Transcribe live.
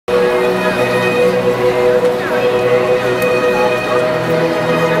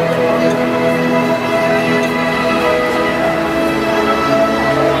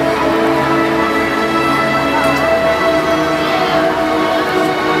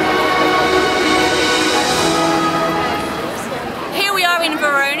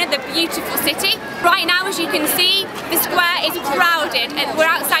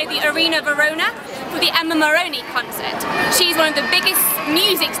Arena Verona for the Emma Marrone concert. She's one of the biggest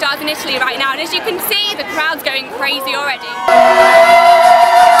music stars in Italy right now, and as you can see, the crowd's going crazy already.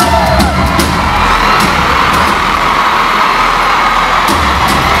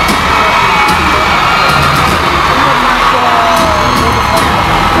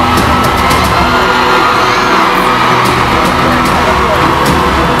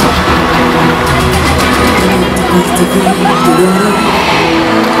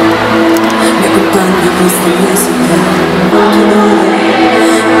 Mi accompagna questa musica molto dolore,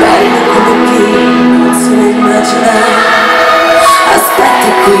 bella come chi non se ne immagina. Aspetta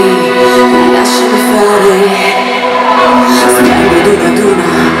qui, lasciami fare, schiamo ad una,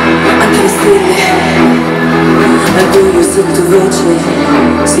 anche le stelle. Al buio sottovoce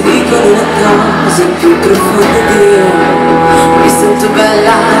si dicono le cose più profonde di io. Mi sento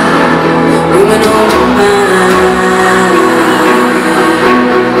bella come non mai.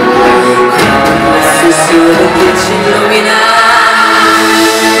 Se solo che ci illumina.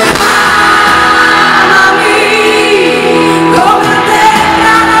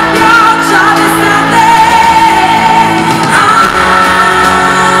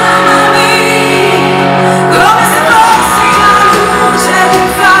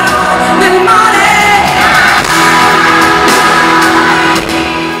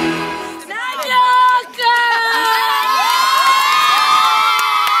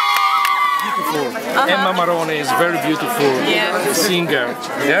 Emma Marrone is very beautiful singer.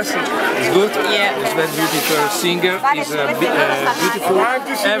 Yes, it's good. Yeah, it's very beautiful singer. It's a beautiful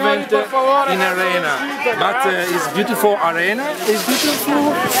event in arena, but it's beautiful arena. It's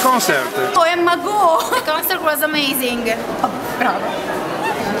beautiful concert. Oh, Emma, go! The concert was amazing. Oh, bravo.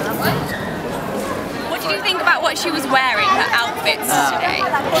 What did you think about what she was wearing, her outfits today?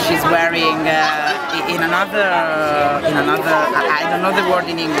 She's wearing in another I don't know the word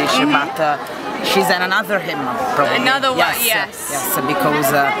in English, but she's in another hymn, probably. Another one, yes. Yes,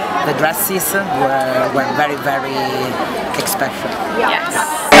 because the dresses were very, very special. Yes.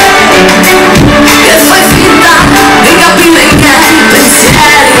 Che fai finta di capire che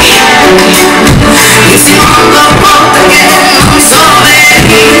pensieri insinuando a volte che non sono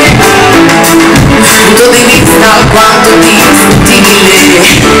veri. Punto di vista alquanto discutibile.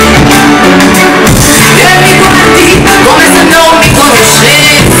 E mi guardi come se non mi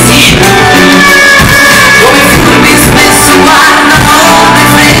conoscessi. Come furbi spesso guardano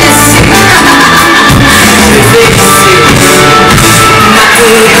riflessi. Ma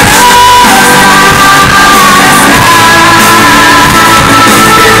tu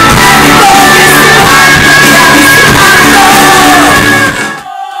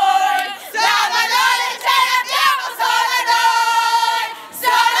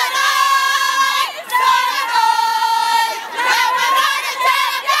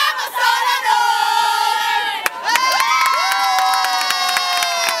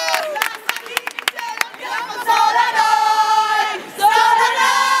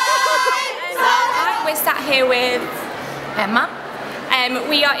here with Emma.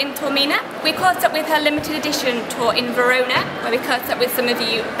 We are in Taormina. We caught up with her limited edition tour in Verona, where we caught up with some of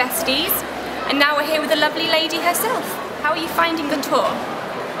you besties, and now we're here with the lovely lady herself. How are you finding the tour?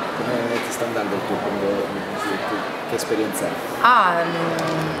 Come ti sta andando il tuo? Che esperienza è?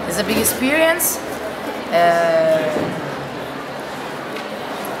 It's a big experience.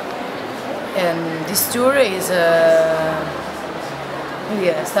 And this tour is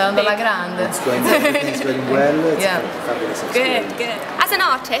sta andando alla grande. It's going well. It's Yeah. a fabulous experience. Good. As an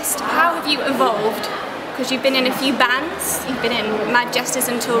artist, how have you evolved? Because you've been in a few bands. You've been in Mad Jesters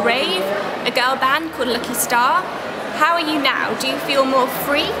Until Rave, a girl band called Lucky Star. How are you now? Do you feel more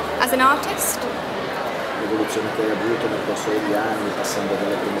free as an artist? L'evoluzione che hai avuto nel corso degli anni, passando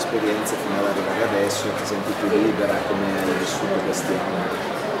dalle prime esperienze fino ad arrivare adesso, ti senti più libera? Come hai vissuto questi anni?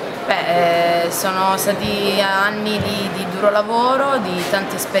 Beh, sono stati anni di duro lavoro, di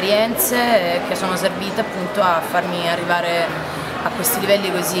tante esperienze che sono servite appunto a farmi arrivare a questi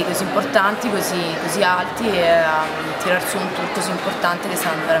livelli così importanti, così alti, e a tirar su un tour così importante che sta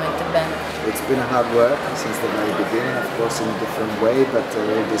andando veramente bene. It's been a hard work since the very beginning, of course in a different way, but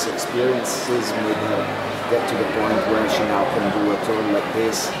all these experiences made her get to the point where she now can do a tour like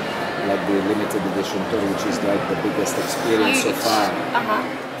this, like the limited edition tour, which is like the biggest experience so far.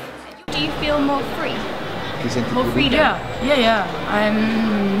 Do you feel more free? Ti senti More più free, libera? yeah.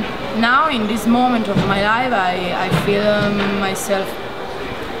 I'm now in this moment of my life. I feel myself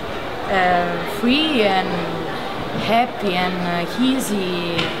free and happy and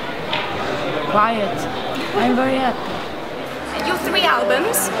easy, quiet. I'm very happy. Your 3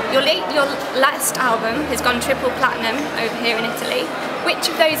 albums, your last album has gone triple platinum over here in Italy. Which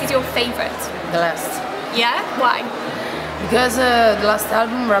of those is your favourite? The last. Yeah? Why? Because the last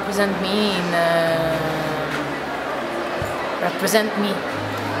album represent me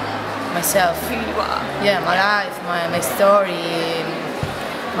myself. Who you are? Yeah, my life, my story,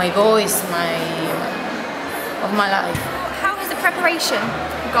 my voice, of my life. How has the preparation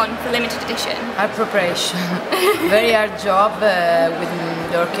gone for limited edition? Hard preparation. Very hard job with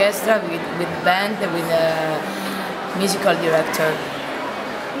the orchestra, with band, with the musical director.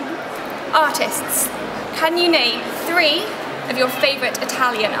 Artists. Can you name 3 of your favourite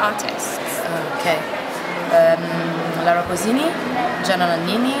Italian artists? Okay. Laura Pausini, Gianna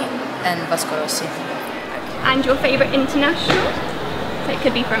Nannini, and Vasco Rossi. And your favourite international? So it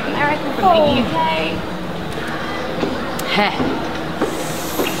could be from America, from the UK.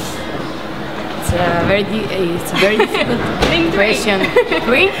 It's a very difficult question.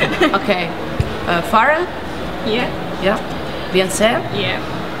 3? Okay. Pharrell? Yeah. Yeah. Beyoncé? Yeah.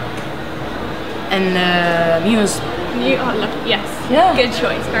 And Muse. Yes. Yeah. Good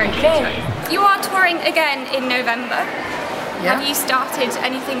choice, very good choice. You are touring again in November. Yeah. Have you started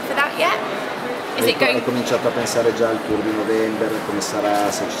anything for that yet? Is it going? Hai cominciato a pensare già al tour di novembre, come sarà,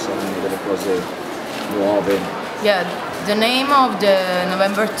 se ci saranno delle cose nuove? Yeah, the name of the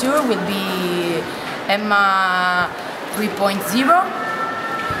November tour will be Emma 3.0.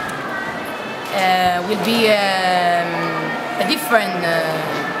 Will be a different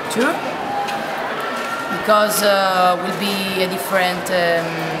tour because will be a different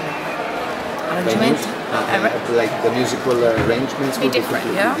arrangement. Like the musical arrangements will be different,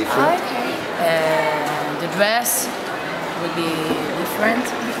 completely different. The dress will be different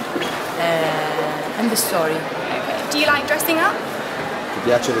and the story. Do you like dressing up? Ti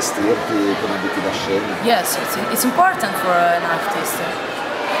piace vestirti con abiti da scena? Yes, it's important for an artist.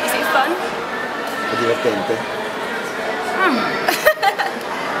 Is it fun? È divertente?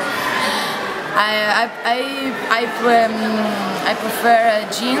 I prefer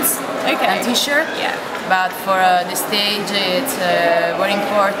jeans and t-shirt. Yeah. But for the stage, it's very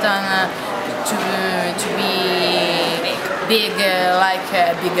important to be big, like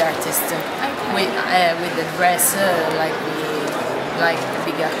a big artist. With the dress, like the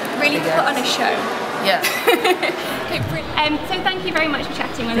big artist. Really put on a show. Yeah. So thank you very much for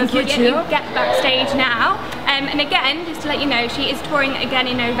chatting with us. Thank you We'll too. get backstage now. And again, just to let you know, she is touring again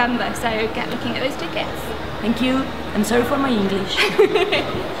in November, so get looking at those tickets. Thank you. I'm sorry for my English.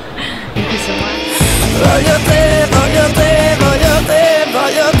 Thank you so much. Voglio te